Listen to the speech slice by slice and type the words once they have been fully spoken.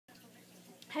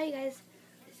Hi guys,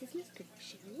 this is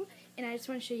msgraceshow, and I just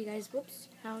want to show you guys,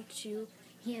 how to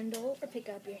handle or pick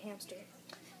up your hamster.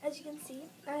 As you can see,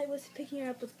 I was picking her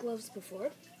up with gloves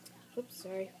before. Oops,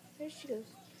 sorry. There she goes.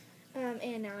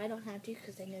 And now I don't have to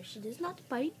because I know she does not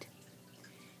bite.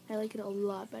 I like it a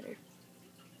lot better.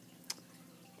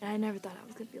 And I never thought I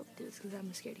was going to be able to do this because I'm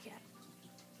a scaredy cat.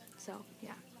 So,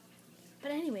 yeah.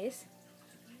 But anyways,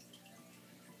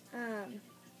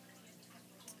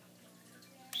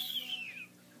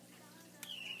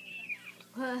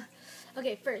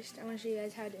 okay, first, I want to show you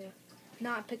guys how to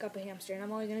not pick up a hamster, and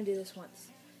I'm only going to do this once.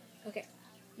 Okay,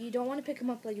 you don't want to pick them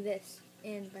up like this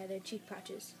and by their cheek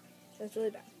pouches. That's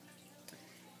really bad.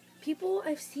 People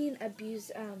I've seen abuse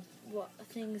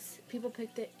things. People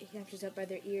pick the hamsters up by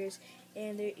their ears,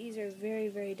 and their ears are very,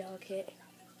 very delicate.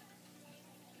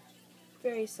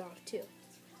 Very soft, too.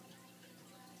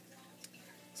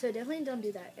 So definitely don't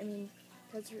do that. I mean,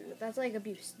 that's like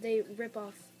abuse. They rip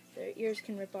off. Their ears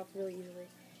can rip off really easily.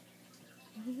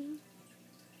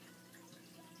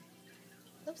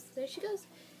 Oops, there she goes.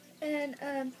 And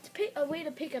a way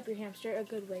to pick up your hamster, a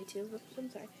good way to,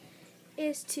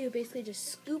 is to basically just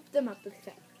scoop them up like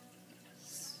that.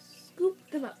 Scoop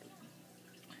them up.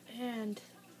 And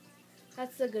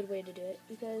that's a good way to do it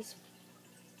because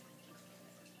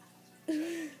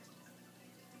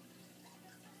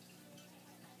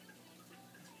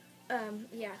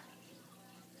yeah.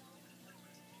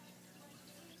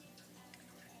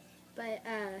 But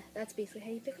that's basically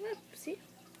how you pick them up. See?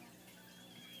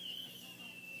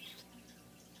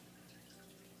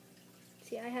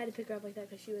 See, I had to pick her up like that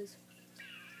because she was.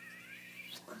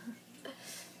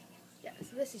 Yeah,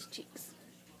 so this is cheeks.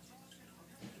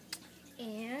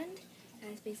 And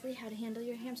that's basically how to handle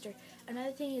your hamster.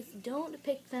 Another thing is don't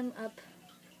pick them up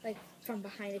like from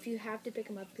behind. If you have to pick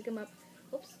them up.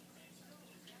 Oops.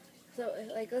 So,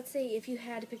 like, let's say if you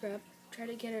had to pick her up, try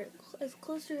to get her as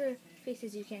close to her face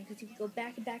as you can, because if you go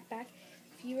back,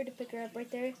 if you were to pick her up right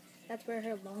there, that's where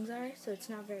her lungs are, so it's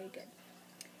not very good.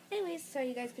 Anyways, sorry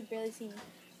you guys could barely see me.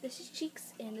 This is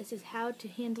Cheeks, and this is how to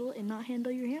handle and not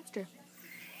handle your hamster.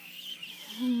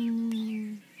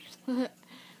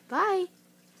 Bye!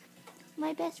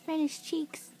 My best friend is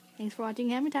Cheeks. Thanks for watching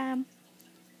Hammer Time.